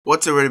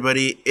What's up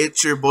everybody,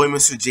 it's your boy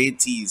Mr.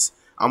 JT's.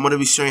 I'm going to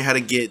be showing you how to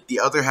get the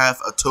other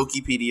half of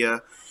Tokipedia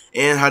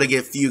and how to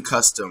get Few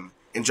custom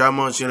in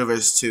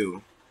Xenoverse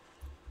 2.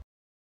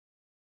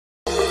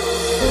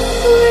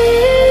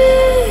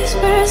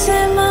 Whispers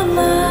in my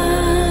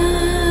mind,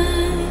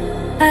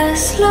 I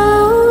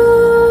slowly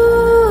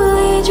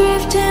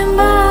drifting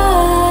by.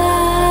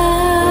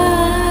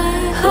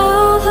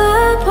 All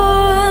the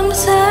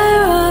poems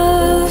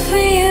I wrote for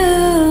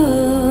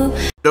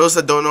you. Those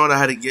that don't know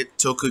how to get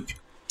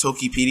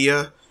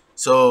Tokipedia,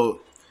 so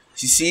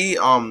you see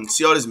all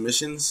these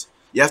missions,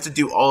 you have to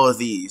do all of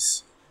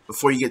these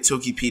before you get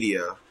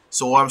Tokipedia.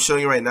 So what I'm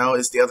showing you right now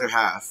is the other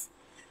half,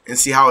 and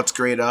see how it's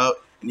grayed out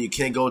and you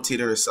can't go to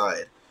the other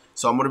side.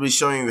 So I'm going to be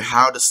showing you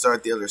how to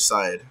start the other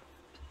side.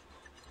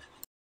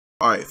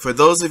 Alright, for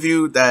those of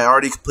you that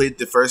already completed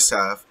the first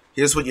half,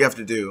 here's what you have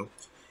to do.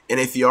 And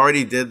if you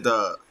already did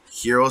the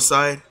hero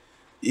side,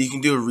 you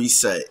can do a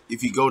reset.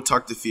 If you go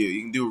talk to Few,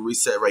 you can do a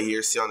reset right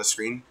here, see on the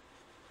screen.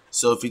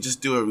 So if you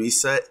just do a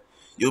reset,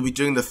 you'll be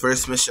doing the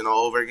first mission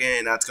all over again,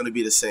 and that's going to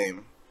be the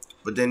same.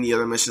 But then the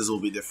other missions will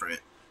be different.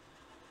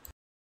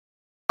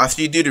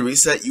 After you do the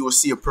reset, you will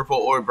see a purple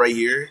orb right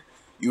here.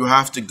 You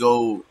have to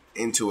go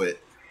into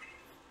it.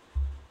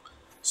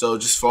 So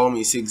just follow me.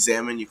 You see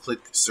examine, you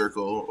click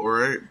circle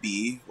or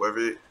B,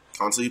 whatever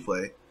console you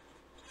play.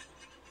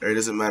 Or it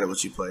doesn't matter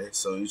what you play.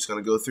 So you're just going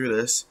to go through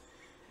this.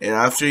 And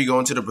after you go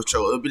into the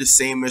patrol, it'll be the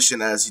same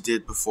mission as you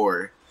did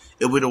before.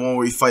 It'll be the one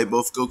where you fight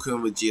both Goku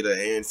and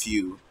Vegeta and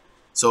Few.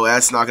 So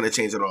that's not going to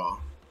change at all.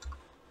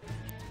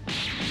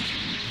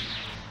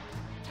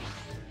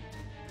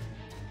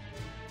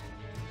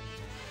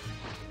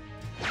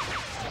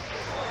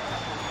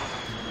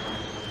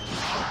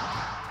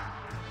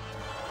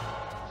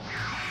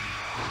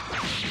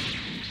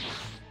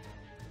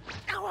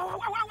 Ow, ow, ow,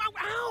 ow, ow,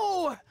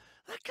 ow!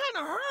 That kind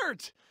of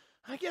hurt.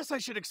 I guess I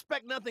should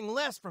expect nothing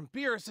less from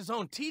Beerus'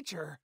 own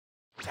teacher.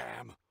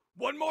 Damn.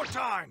 One more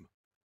time.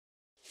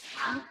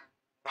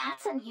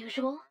 That's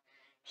unusual.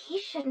 He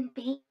shouldn't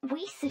be.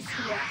 Whis is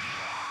here.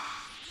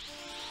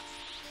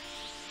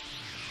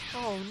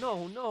 Oh,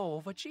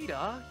 no,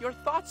 Vegeta. Your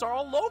thoughts are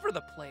all over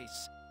the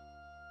place.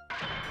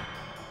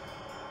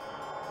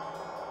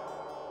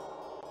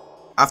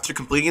 After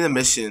completing the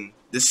mission,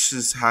 this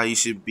is how you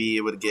should be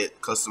able to get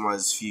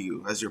customized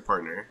Few as your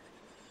partner.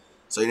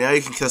 So now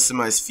you can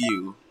customize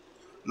Few.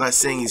 I'm not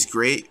saying he's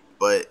great,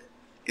 but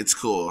it's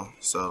cool.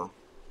 So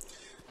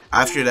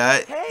after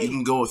that, you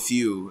can go with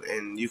Few,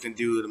 and you can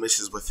do the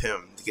missions with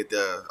him to get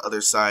the other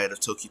side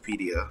of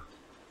Tokipedia.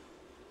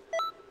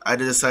 I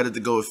decided to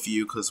go with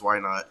Few because why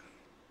not?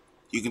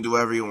 You can do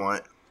whatever you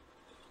want.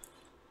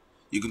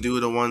 You can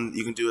do the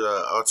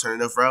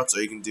alternative routes,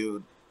 or you can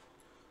do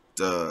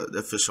the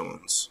official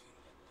ones.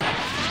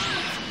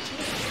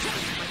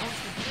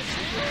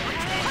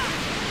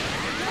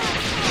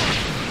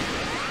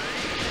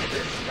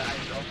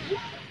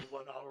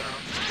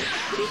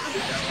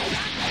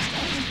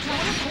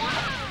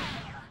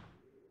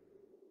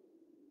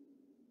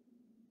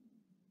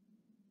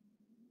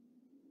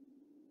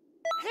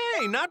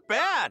 Hey, not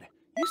bad.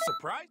 You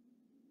surprised?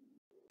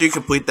 After you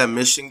complete that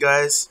mission,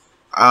 guys,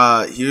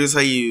 here's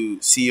how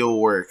you see it'll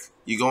work.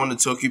 You go into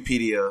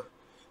Tokipedia,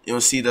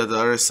 you'll see that the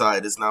other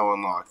side is now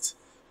unlocked.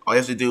 All you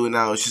have to do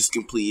now is just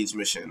complete each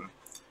mission.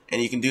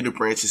 And you can do the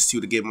branches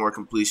too to get more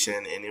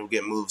completion, and you'll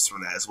get moves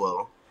from that as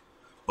well.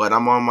 But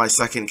I'm on my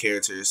second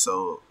character,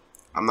 so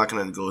I'm not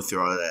going to go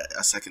through all of that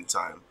a second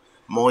time.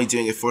 I'm only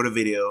doing it for the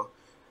video,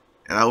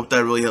 and I hope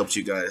that really helped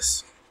you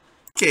guys.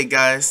 Okay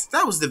guys,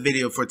 that was the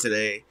video for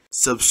today.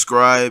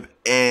 Subscribe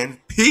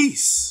and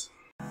peace.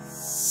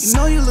 You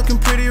know you're looking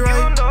pretty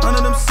right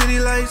under them city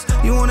lights.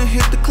 You wanna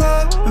hit the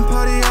club and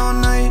party all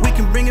night. We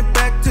can bring it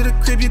back to the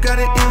crib, you got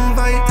an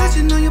invite.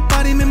 Touching on your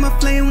body make my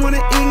flame wanna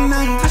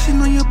ignite.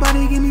 Touching on your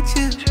body give me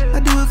chills,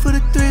 I do it for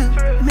the thrill.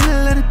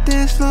 Middle of the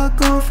dance floor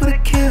going for the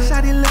kill.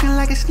 Shawty looking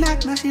like a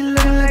snack, now she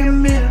looking like a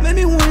meal. Made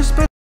me wanna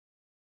spread